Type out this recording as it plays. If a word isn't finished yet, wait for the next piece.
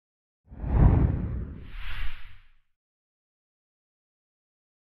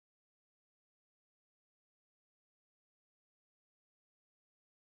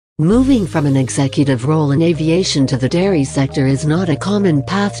Moving from an executive role in aviation to the dairy sector is not a common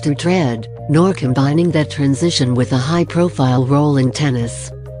path to tread, nor combining that transition with a high-profile role in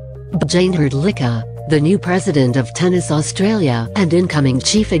tennis. Jayne Hrdlicka, the new president of Tennis Australia and incoming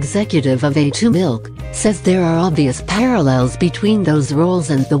chief executive of A2 Milk, says there are obvious parallels between those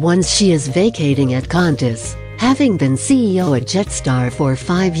roles and the ones she is vacating at Qantas, having been CEO at Jetstar for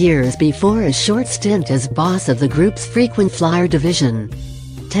 5 years before a short stint as boss of the group's frequent flyer division.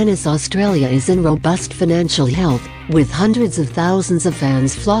 Tennis Australia is in robust financial health, with hundreds of thousands of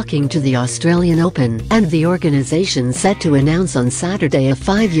fans flocking to the Australian Open, and the organisation set to announce on Saturday a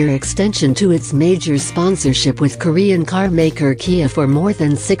 5-year extension to its major sponsorship with Korean car maker Kia for more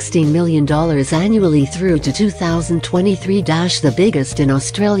than $16 million annually through to 2023, the biggest in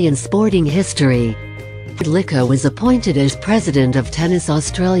Australian sporting history. Hrdlicka was appointed as president of Tennis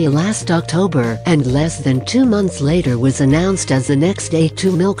Australia last October, and less than 2 months later was announced as the next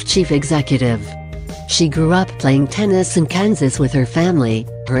A2 Milk chief executive. She grew up playing tennis in Kansas with her family.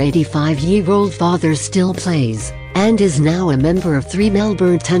 Her 85-year-old father still plays, and is now a member of 3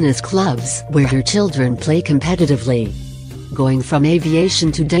 Melbourne tennis clubs where her children play competitively. Going from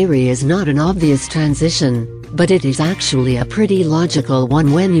aviation to dairy is not an obvious transition, but it is actually a pretty logical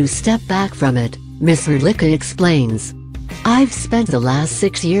one when you step back from it, Ms. Hrdlicka explains. I've spent the last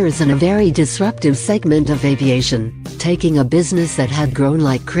 6 years in a very disruptive segment of aviation, taking a business that had grown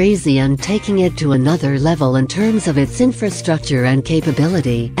like crazy and taking it to another level in terms of its infrastructure and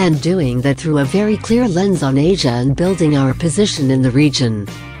capability, and doing that through a very clear lens on Asia and building our position in the region.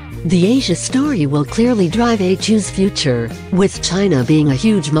 The Asia story will clearly drive A2's future, with China being a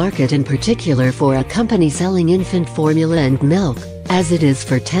huge market in particular for a company selling infant formula and milk, as it is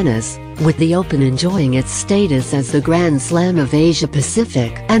for tennis, with the Open enjoying its status as the Grand Slam of Asia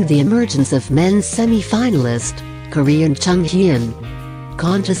Pacific and the emergence of men's semi-finalist, Korean Chung Hyun.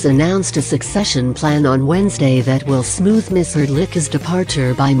 Qantas announced a succession plan on Wednesday that will smooth Ms. Hrdlicka's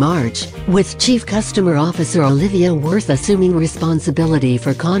departure by March, with Chief Customer Officer Olivia Worth assuming responsibility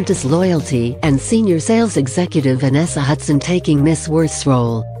for Qantas loyalty and Senior Sales Executive Vanessa Hudson taking Ms. Worth's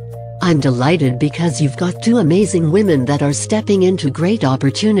role. I'm delighted because you've got 2 amazing women that are stepping into great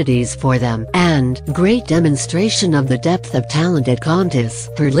opportunities for them, and great demonstration of the depth of talent at Qantas,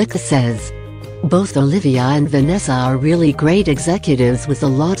 Hrdlicka says. Both Olivia and Vanessa are really great executives with a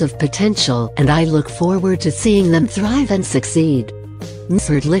lot of potential, and I look forward to seeing them thrive and succeed. Ms.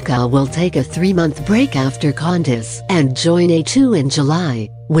 Hrdlicka will take a 3-month break after Qantas and join A2 in July,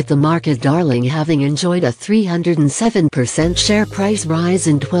 with the market darling having enjoyed a 307% share price rise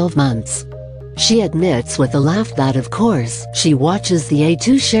in 12 months. She admits with a laugh that of course she watches the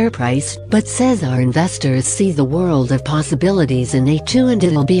A2 share price, but says our investors see the world of possibilities in A2 and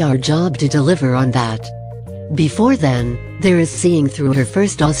it'll be our job to deliver on that. Before then, there is seeing through her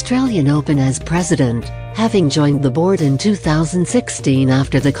first Australian Open as president, having joined the board in 2016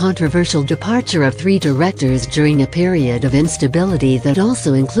 after the controversial departure of 3 directors during a period of instability that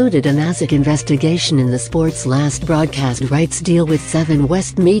also included an ASIC investigation in the sport's last broadcast rights deal with 7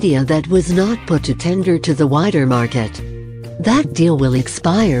 West Media that was not put to tender to the wider market. That deal will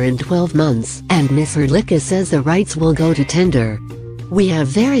expire in 12 months, and Ms. Hrdlicka says the rights will go to tender. We have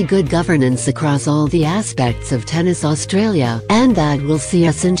very good governance across all the aspects of Tennis Australia, and that will see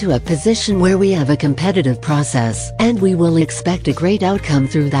us into a position where we have a competitive process, and we will expect a great outcome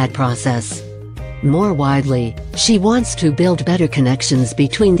through that process. More widely, she wants to build better connections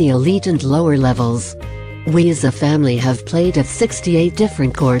between the elite and lower levels. We as a family have played at 68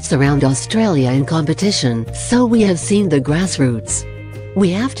 different courts around Australia in competition, so we have seen the grassroots.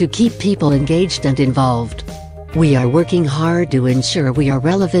 We have to keep people engaged and involved. We are working hard to ensure we are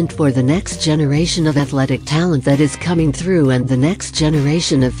relevant for the next generation of athletic talent that is coming through and the next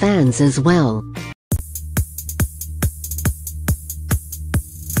generation of fans as well.